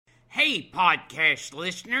Hey, podcast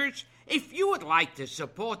listeners, if you would like to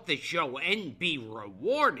support the show and be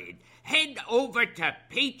rewarded, head over to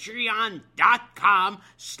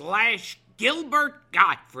patreon.com/Gilbert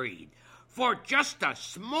Gottfried. For just a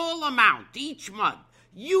small amount each month,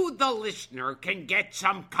 you, the listener, can get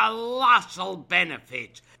some colossal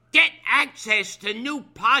benefits. Get access to new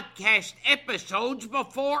podcast episodes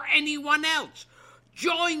before anyone else.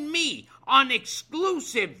 Join me on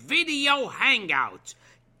exclusive video hangouts.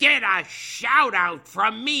 Get a shout-out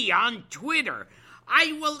from me on Twitter.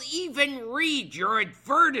 I will even read your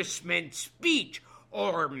advertisement speech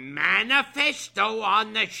or manifesto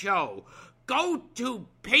on the show. Go to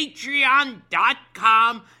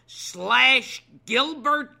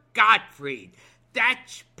patreon.com/Gilbert Gottfried.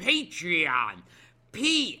 That's Patreon.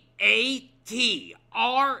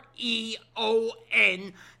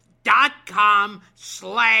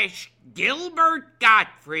 patreon.com/Gilbert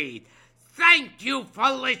Gottfried. Thank you for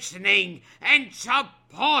listening and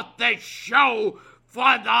support the show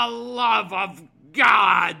for the love of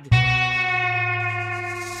God.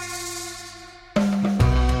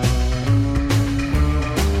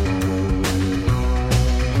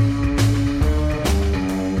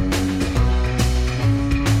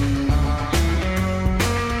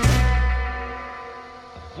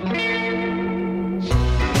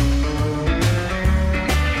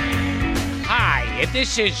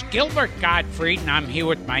 This is Gilbert Gottfried, and I'm here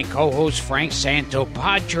with my co-host Frank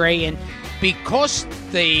Santopadre, and because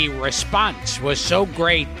the response was so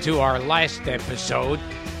great to our last episode,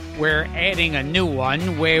 we're adding a new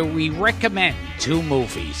one where we recommend two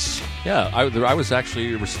movies. Yeah, I was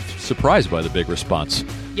actually surprised by the big response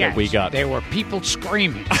that we got. There were people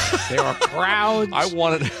screaming. There were crowds. I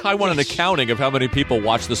wanted an accounting of how many people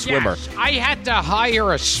watched The Swimmer. Yes, I had to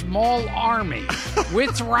hire a small army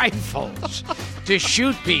with rifles to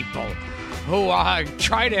shoot people who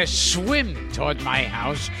try to swim toward my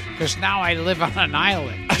house, because now I live on an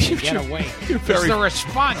island to get away. The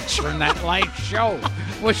response from that live show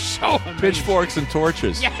was so amazing. Pitchforks and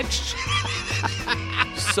torches. Yes.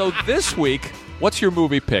 So this week, what's your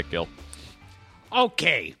movie pick, Gil?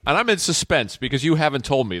 Okay. And I'm in suspense because you haven't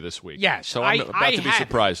told me this week. Yes. So I'm about to be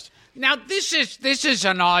surprised. Now, this is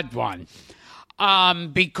an odd one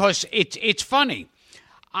because it's funny.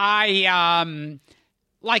 Like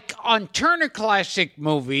on Turner Classic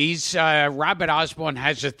Movies, Robert Osborne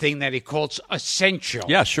has a thing that he calls essential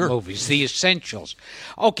movies, the essentials.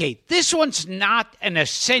 Okay, this one's not an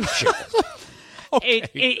essential. Okay.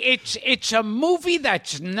 It's a movie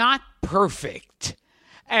that's not perfect.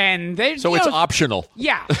 And it's optional.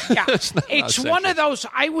 Yeah. It's one of those,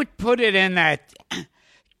 I would put it in that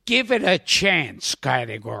give it a chance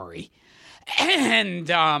category.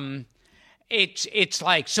 And it's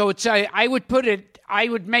like, so it's I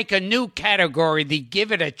would make a new category, the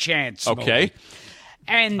give it a chance movie. Okay.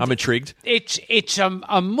 And I'm intrigued. It's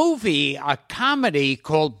a movie, a comedy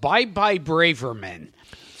called Bye Bye Braverman.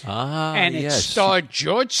 And it starred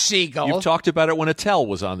George Segal. You've talked about it when Attell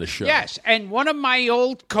was on the show. Yes, and one of my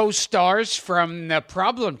old co-stars from the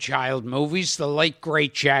Problem Child movies, the late,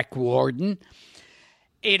 great Jack Warden.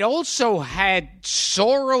 It also had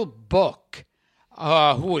Sorrel Book,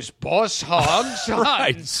 who was Boss Hogg's son.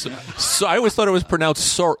 Right. So I always thought it was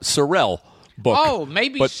pronounced Sorrel Book. Oh,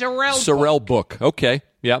 maybe Sorrel Book. Okay.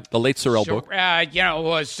 Yeah, the late Sorrel Book. It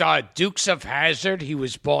was Dukes of Hazzard. He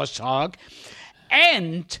was Boss Hogg.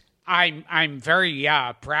 And I'm very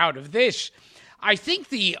proud of this. I think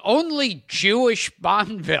the only Jewish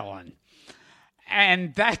Bond villain,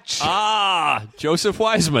 and that's Joseph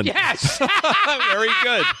Wiseman. Yes, very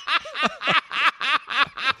good.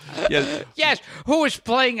 Yes, who was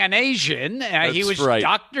playing an Asian? He was right.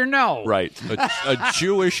 Dr. No. Right, a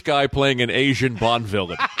Jewish guy playing an Asian Bond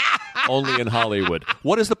villain. Only in Hollywood.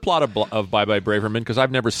 What is the plot of Bye Bye Braverman? Because I've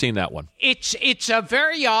never seen that one. It's a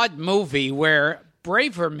very odd movie where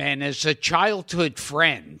Braverman is a childhood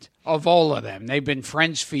friend of all of them. They've been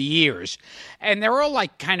friends for years. And they're all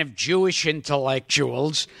like kind of Jewish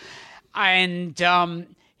intellectuals. And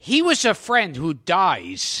he was a friend who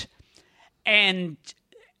dies. And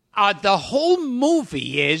the whole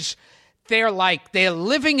movie is they're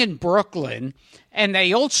living in Brooklyn. And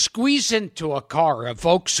they all squeeze into a car, a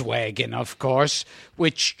Volkswagen, of course,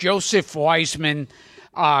 which Joseph Wiseman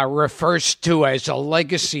refers to as a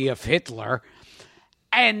legacy of Hitler.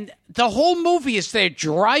 And the whole movie is they're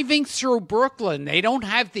driving through Brooklyn. They don't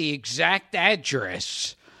have the exact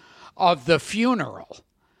address of the funeral.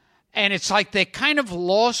 And it's like they're kind of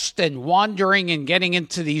lost and wandering and getting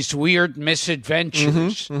into these weird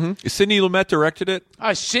misadventures. Sidney Lumet directed it?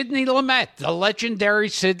 Sidney Lumet, the legendary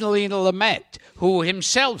Sidney Lumet, who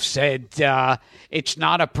himself said it's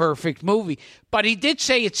not a perfect movie. But he did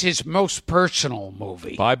say it's his most personal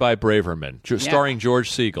movie. Bye Bye Braverman, starring George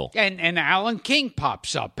Segal. And Alan King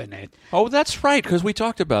pops up in it. Oh, that's right, because we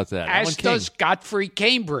talked about that. As Alan King. does Godfrey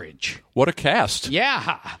Cambridge. What a cast.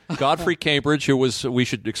 Yeah. Godfrey Cambridge, we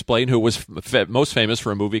should explain, who was most famous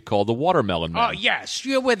for a movie called The Watermelon Man. Oh, yes.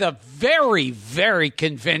 You're with a very, very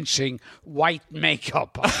convincing white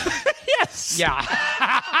makeup on. Yes. Yeah.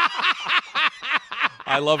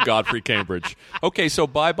 I love Godfrey Cambridge. Okay, so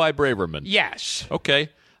Bye Bye Braverman. Yes. Okay.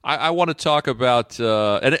 I want to talk about,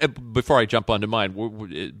 and before I jump onto mine,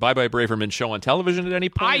 Bye Bye Braverman show on television at any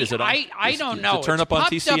point? Is it on, I don't know. Does it turn it's up on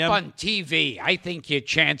popped TCM? up on TV. I think your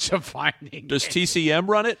chance of finding Does it. TCM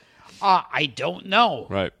run it? I don't know.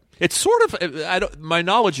 Right. It's sort of, my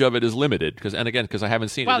knowledge of it is limited, because I haven't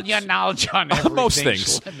seen Well, it. your knowledge on everything's most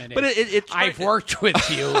things. limited. But I've worked with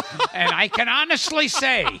you, and I can honestly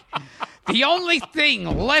say the only thing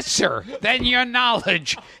lesser than your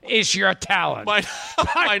knowledge is your talent.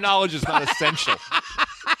 My knowledge is not essential.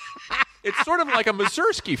 It's sort of like a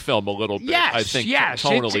Mazursky film a little bit, Yes, I think, yes.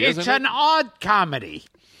 tonally, It's isn't it? an odd comedy.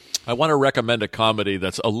 I want to recommend a comedy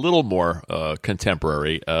that's a little more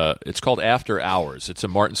contemporary. It's called After Hours. It's a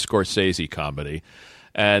Martin Scorsese comedy.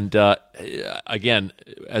 And again,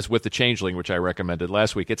 as with The Changeling, which I recommended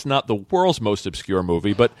last week, it's not the world's most obscure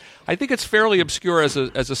movie, but I think it's fairly obscure as a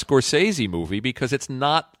Scorsese movie because it's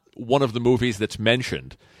not one of the movies that's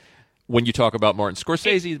mentioned when you talk about Martin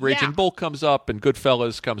Scorsese. Raging Bull comes up, and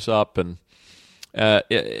Goodfellas comes up, and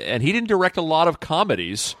he didn't direct a lot of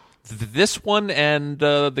comedies. This one and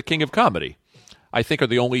The King of Comedy, I think, are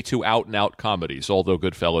the only two out-and-out comedies, although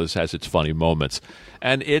Goodfellas has its funny moments.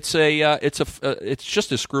 And it's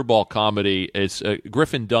just a screwball comedy. It's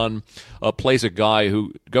Griffin Dunn plays a guy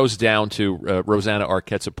who goes down to Rosanna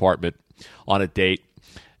Arquette's apartment on a date,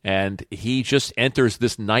 and he just enters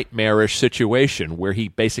this nightmarish situation where he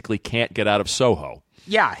basically can't get out of Soho.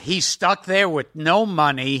 Yeah, he's stuck there with no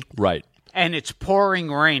money. Right. And it's pouring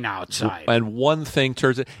rain outside. And one thing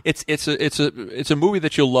turns it's a movie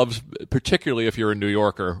that you'll love, particularly if you're a New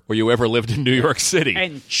Yorker or you ever lived in New York City.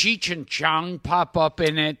 And Cheech and Chong pop up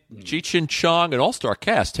in it. Cheech and Chong, an all-star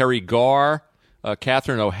cast: Terry Garr,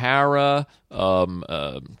 Catherine O'Hara,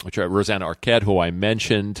 Rosanna Arquette, who I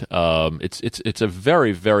mentioned. It's a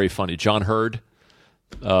very, very funny. John Hurd,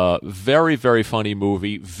 very, very funny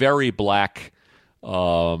movie. Very black.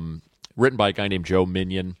 Written by a guy named Joe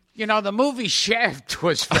Minion. You know, the movie Shaft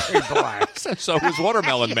was very black. So was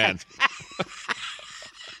Watermelon Man.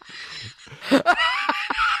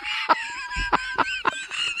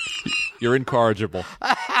 You're incorrigible.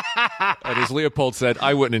 And as Leopold said,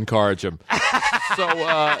 I wouldn't encourage him. So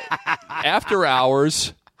After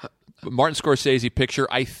Hours, Martin Scorsese picture.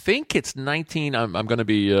 I think it's 19. I'm going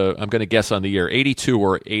to guess on the year 82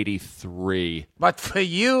 or 83. But for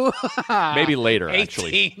you, maybe later.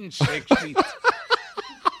 Actually, 1860.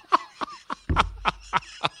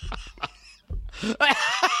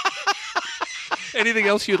 Anything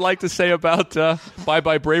else you'd like to say about Bye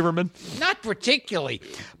Bye Braverman? Not particularly,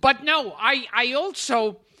 but no. I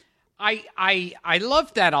also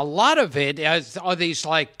love that a lot of it are these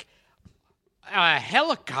like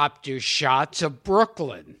helicopter shots of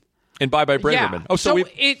Brooklyn. And Bye Bye Braverman. Yeah. Oh, so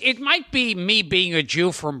it might be me being a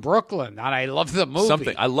Jew from Brooklyn, and I love the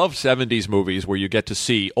movie. I love 70s movies where you get to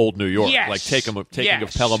see old New York, yes. like Taking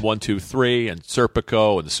of Pelham 1, 2, 3, and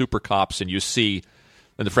Serpico and the Super Cops, and you see,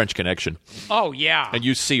 and the French Connection. Oh, yeah. And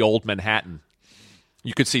you see old Manhattan.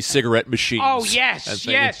 You could see cigarette machines. Oh, yes,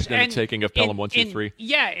 yes. And Taking of Pelham 1, 2, 3.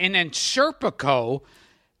 Yeah, and in Serpico,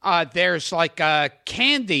 there's like a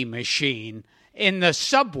candy machine in the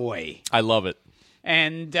subway. I love it.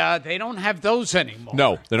 And they don't have those anymore.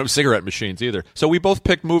 No, they don't have cigarette machines either. So we both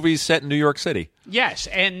picked movies set in New York City. Yes,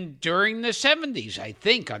 and during the 70s, I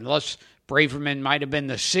think, unless Braverman might have been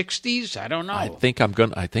the 60s. I don't know. I think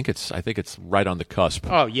it's right on the cusp.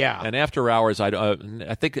 Oh yeah. And After Hours, I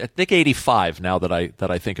think 85. Now that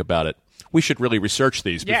I think about it, we should really research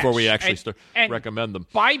these before we actually recommend them.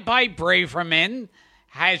 Bye Bye Braverman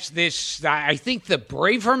has this. I think the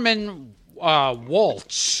Braverman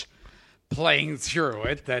waltz playing through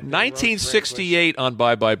it. That 1968 on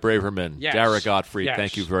Bye Bye Braverman. Yes. Dara Gottfried, Yes.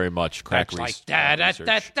 thank you very much. Crack That's like research. da da da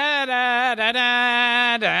da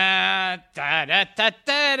da da da da da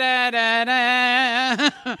da da da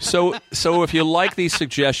da. So if you like these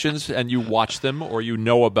suggestions and you watch them or you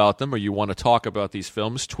know about them or you want to talk about these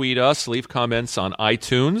films, tweet us, leave comments on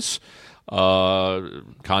iTunes,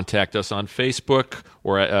 contact us on Facebook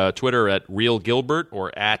or Twitter at Real Gilbert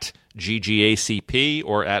or at GGACP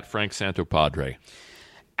or at Frank Santopadre.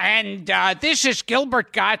 And this is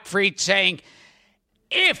Gilbert Gottfried saying,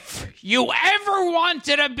 if you ever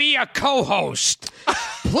wanted to be a co-host,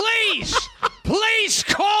 please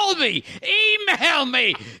call me, email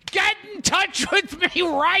me, get in touch with me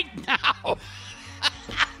right now.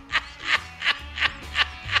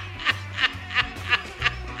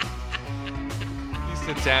 He's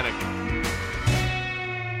satanic.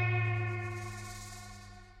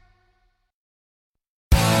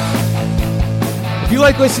 If you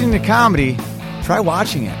like listening to comedy, try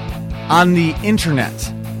watching it on the internet.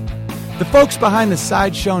 The folks behind the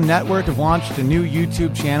Sideshow Network have launched a new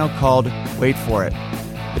YouTube channel called Wait For It.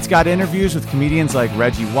 It's got interviews with comedians like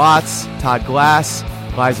Reggie Watts, Todd Glass,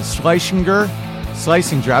 Liza Schlesinger.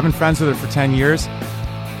 I've been friends with her for 10 years.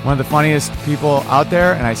 One of the funniest people out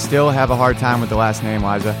there, and I still have a hard time with the last name,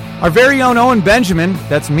 Liza. Our very own Owen Benjamin,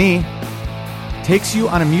 that's me, takes you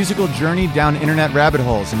on a musical journey down internet rabbit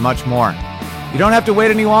holes and much more. You don't have to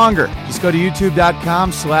wait any longer. Just go to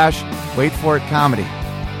youtube.com/waitforitcomedy.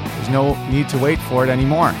 There's no need to wait for it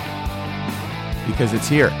anymore because it's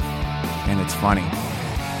here and it's funny.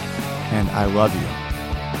 And I love you.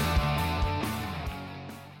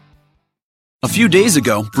 A few days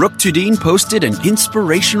ago, Brooke Tudine posted an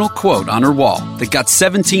inspirational quote on her wall that got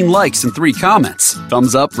 17 likes and 3 comments.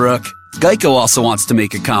 Thumbs up, Brooke. Geico also wants to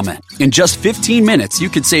make a comment. In just 15 minutes, you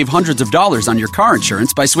could save hundreds of dollars on your car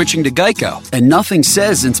insurance by switching to Geico. And nothing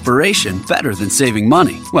says inspiration better than saving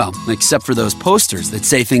money. Well, except for those posters that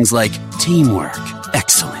say things like teamwork,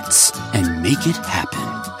 excellence, and make it happen.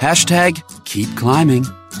 Hashtag keep climbing.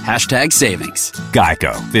 Hashtag savings.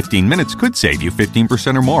 Geico. 15 minutes could save you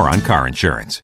 15% or more on car insurance.